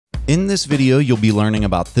In this video, you'll be learning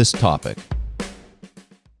about this topic.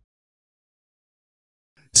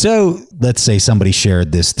 So let's say somebody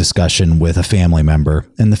shared this discussion with a family member,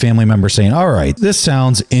 and the family member saying, all right, this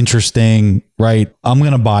sounds interesting, right? I'm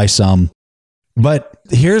going to buy some. But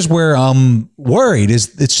here's where I'm worried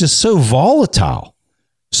is it's just so volatile.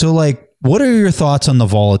 So like, what are your thoughts on the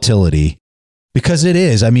volatility? Because it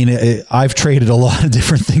is, I mean, I've traded a lot of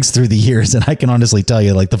different things through the years, and I can honestly tell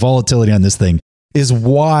you, like, the volatility on this thing is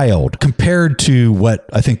wild compared to what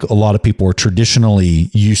I think a lot of people are traditionally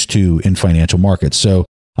used to in financial markets. So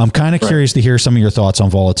I'm kind of curious to hear some of your thoughts on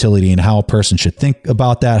volatility and how a person should think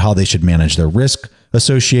about that, how they should manage their risk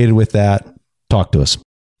associated with that. Talk to us.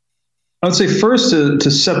 I would say first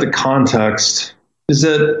to set the context is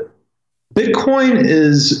that Bitcoin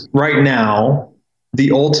is right now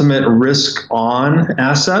the ultimate risk on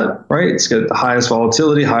asset, right? It's got the highest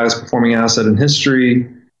volatility, highest performing asset in history,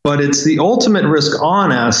 but it's the ultimate risk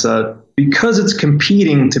on asset because it's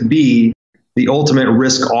competing to be the ultimate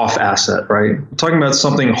risk off asset, right? We're talking about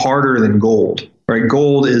something harder than gold, right?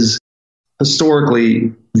 Gold is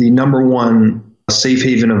historically the number one safe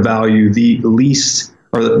haven of value, the least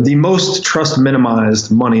or the most trust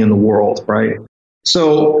minimized money in the world, right?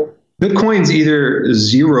 So Bitcoin's either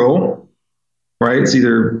zero, right? It's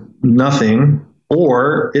either nothing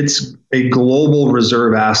or it's a global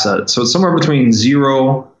reserve asset. So it's somewhere between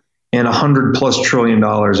 0 and $100+ trillion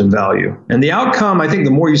in value. And the outcome, I think the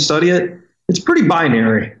more you study it, it's pretty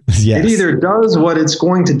binary. Yes. It either does what it's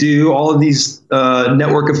going to do, all of these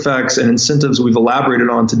network effects and incentives we've elaborated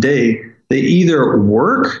on today, they either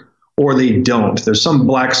work or they don't. There's some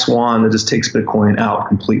black swan that just takes Bitcoin out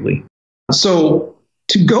completely. So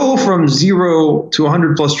to go from 0 to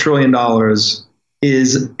 $100+ trillion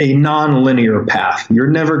is a non-linear path. You're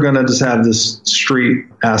never going to just have this straight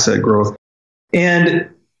asset growth. And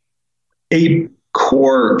a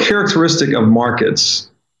core characteristic of markets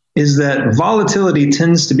is that volatility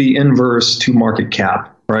tends to be inverse to market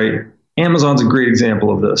cap, right? Amazon's a great example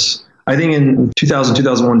of this. I think in 2000,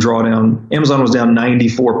 2001 drawdown, Amazon was down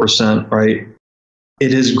 94%, right?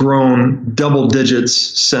 It has grown double digits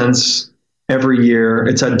since every year.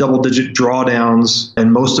 It's had double-digit drawdowns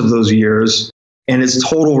in most of those years. And its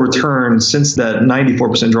total return since that 94%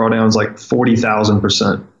 drawdown is like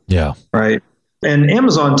 40,000%. Yeah. Right. And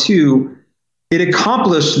Amazon, too, it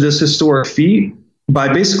accomplished this historic feat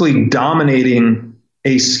by basically dominating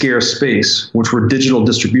a scarce space, which were digital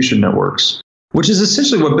distribution networks, which is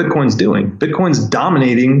essentially what Bitcoin's doing. Bitcoin's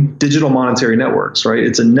dominating digital monetary networks, right?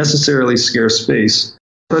 It's a necessarily scarce space.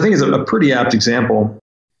 So I think it's a pretty apt example.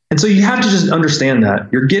 And so you have to just understand that.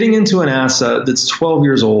 You're getting into an asset that's 12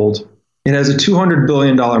 years old. It has a $200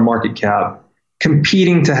 billion market cap,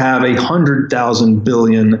 competing to have 100,000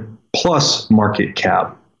 billion plus market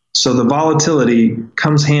cap. So the volatility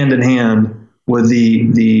comes hand in hand with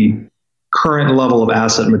the current level of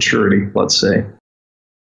asset maturity, let's say.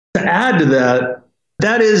 To add to that,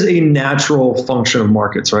 that is a natural function of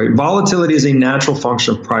markets, right? Volatility is a natural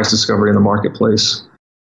function of price discovery in the marketplace.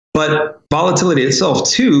 But volatility itself,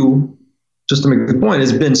 too, just to make the point,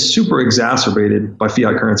 has been super exacerbated by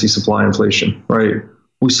fiat currency supply inflation, right?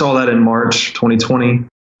 We saw that in March 2020.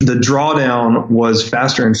 The drawdown was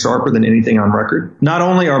faster and sharper than anything on record. Not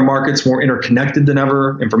only are markets more interconnected than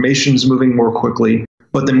ever, information's moving more quickly,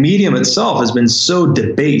 but the medium itself has been so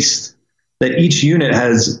debased that each unit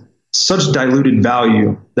has such diluted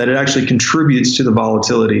value that it actually contributes to the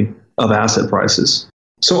volatility of asset prices.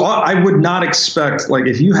 So I would not expect, like,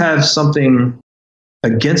 if you have something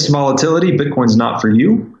against volatility, Bitcoin's not for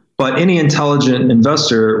you. But any intelligent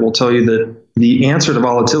investor will tell you that the answer to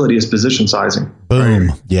volatility is position sizing. Boom.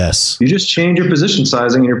 Right? Yes. You just change your position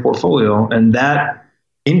sizing in your portfolio, and that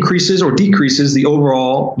increases or decreases the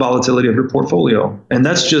overall volatility of your portfolio. And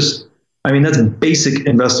that's just, I mean, that's basic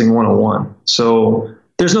investing 101. So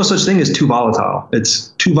there's no such thing as too volatile. It's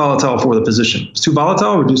too volatile for the position. It's too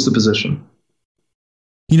volatile, reduce the position.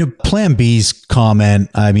 You know, Plan B's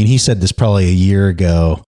comment, I mean, he said this probably a year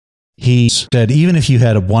ago. He said, even if you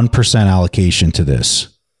had a 1% allocation to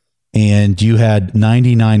this and you had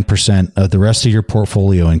 99% of the rest of your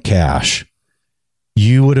portfolio in cash,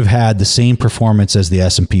 you would have had the same performance as the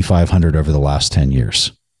S&P 500 over the last 10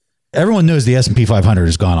 years. Everyone knows the S&P 500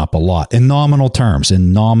 has gone up a lot in nominal terms,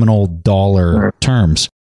 in nominal dollar terms,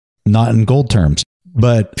 not in gold terms.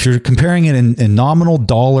 But if you're comparing it in nominal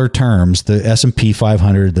dollar terms, the S&P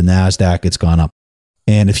 500, the NASDAQ, it's gone up.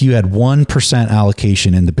 And if you had 1%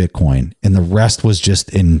 allocation into Bitcoin and the rest was just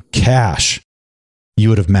in cash, you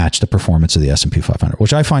would have matched the performance of the S&P 500,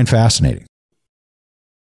 which I find fascinating.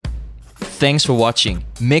 Thanks for watching.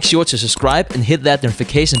 Make sure to subscribe and hit that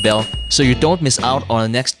notification bell so you don't miss out on the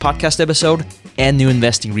next podcast episode and new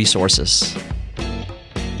investing resources.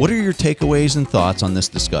 What are your takeaways and thoughts on this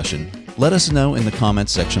discussion? Let us know in the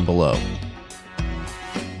comments section below.